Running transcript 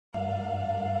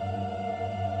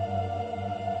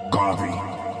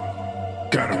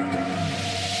GAWVI. Got him.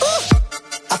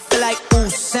 I feel like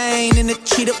Usain in the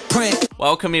cheetah print.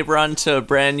 Welcome everyone to a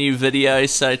brand new video.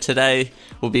 So today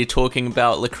we'll be talking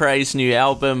about Lecrae's new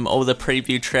album, all the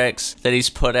preview tracks that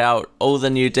he's put out, all the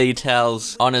new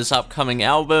details on his upcoming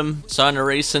album. So in a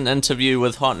recent interview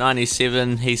with Hot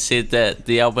 97, he said that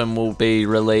the album will be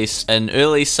released in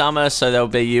early summer, so there'll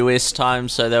be US time,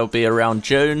 so they'll be around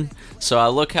June. So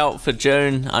I'll look out for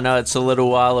June. I know it's a little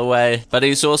while away, but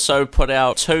he's also put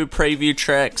out 2 preview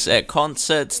tracks at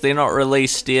concerts. They're not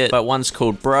released yet, but one's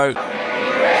called Broke.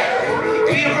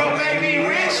 Being broke made me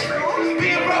rich.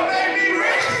 Being broke made me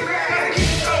rich. Gotta keep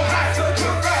it so hot to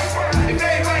cook right. If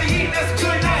everybody eating, that's a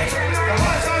good night. The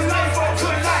hard times made for a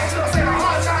good life. Say the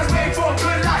hard times made for a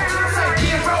good life. Say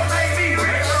being broke made me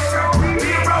rich.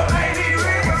 Being broke made me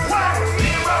rich. What?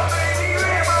 Being broke made me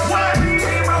rich. What?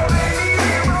 Being broke made me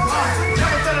rich.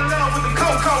 Never fell in love with the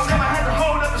cocoa. Never had to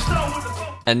hold up the stove with the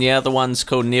cocoa. And the other one's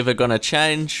called Never Gonna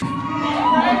Change.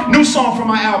 New song from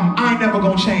my album, I Ain't Never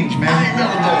Gonna Change, man. I ain't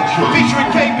never gonna change.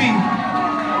 Featuring KB.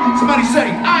 Somebody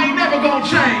say, I ain't never gonna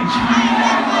change. I ain't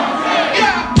never gonna change.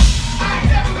 Yeah. I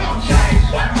ain't never gonna change.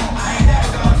 I ain't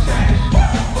never gonna change.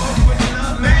 What's your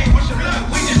love, man? What's your love?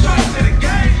 We just trying to the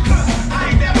game.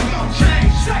 I ain't never gonna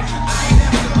change. I ain't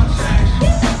never gonna change.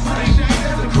 Money change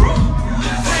as a crew.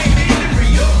 Same needed for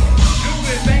you.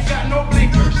 Doing ain't got no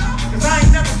blinkers. Cause I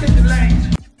ain't never fit the lanes.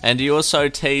 And he also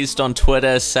teased on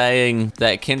Twitter saying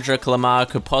that Kendrick Lamar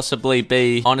could possibly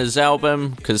be on his album,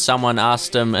 because someone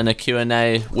asked him in a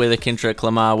Q&A whether Kendrick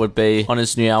Lamar would be on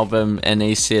his new album, and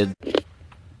he said,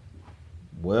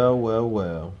 Well,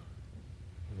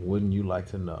 wouldn't you like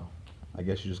to know? I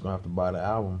guess you're just gonna have to buy the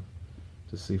album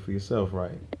to see for yourself,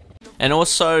 right? And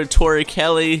also Tori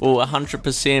Kelly will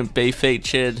 100% be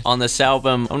featured on this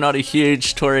album. I'm not a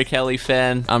huge Tori Kelly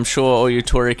fan. I'm sure all you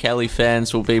Tori Kelly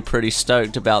fans will be pretty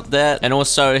stoked about that. And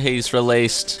also he's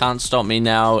released Can't Stop Me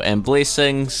Now and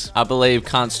Blessings. I believe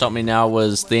Can't Stop Me Now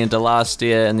was the end of last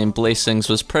year, and then Blessings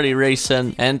was pretty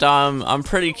recent. And I'm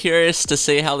pretty curious to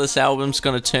see how this album's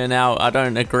gonna turn out. I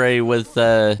don't agree with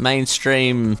the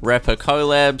mainstream rapper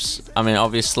collabs. I mean,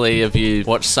 obviously if you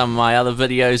watch some of my other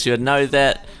videos you'd know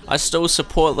that. I still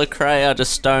support Lecrae, I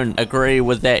just don't agree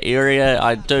with that area.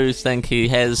 I do think he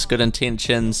has good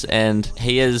intentions and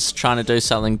he is trying to do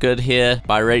something good here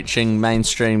by reaching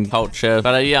mainstream culture.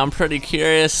 But yeah, I'm pretty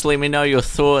curious. Let me know your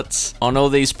thoughts on all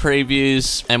these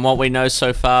previews and what we know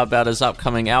so far about his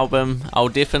upcoming album. I'll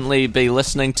definitely be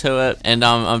listening to it, and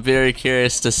I'm very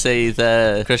curious to see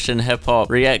the Christian hip-hop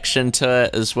reaction to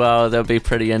it as well. That'll be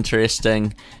pretty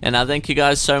interesting. And I thank you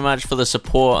guys so much for the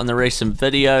support on the recent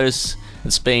videos.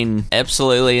 It's been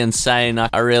absolutely insane.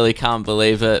 I really can't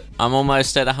believe it. I'm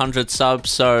almost at 100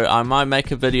 subs, so I might make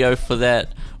a video for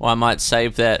that, or I might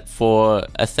save that for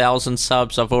 1,000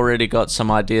 subs. I've already got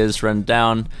some ideas written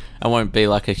down. It won't be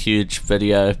like a huge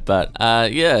video, but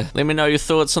yeah, let me know your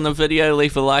thoughts on the video.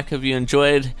 Leave a like if you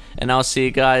enjoyed, and I'll see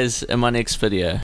you guys in my next video.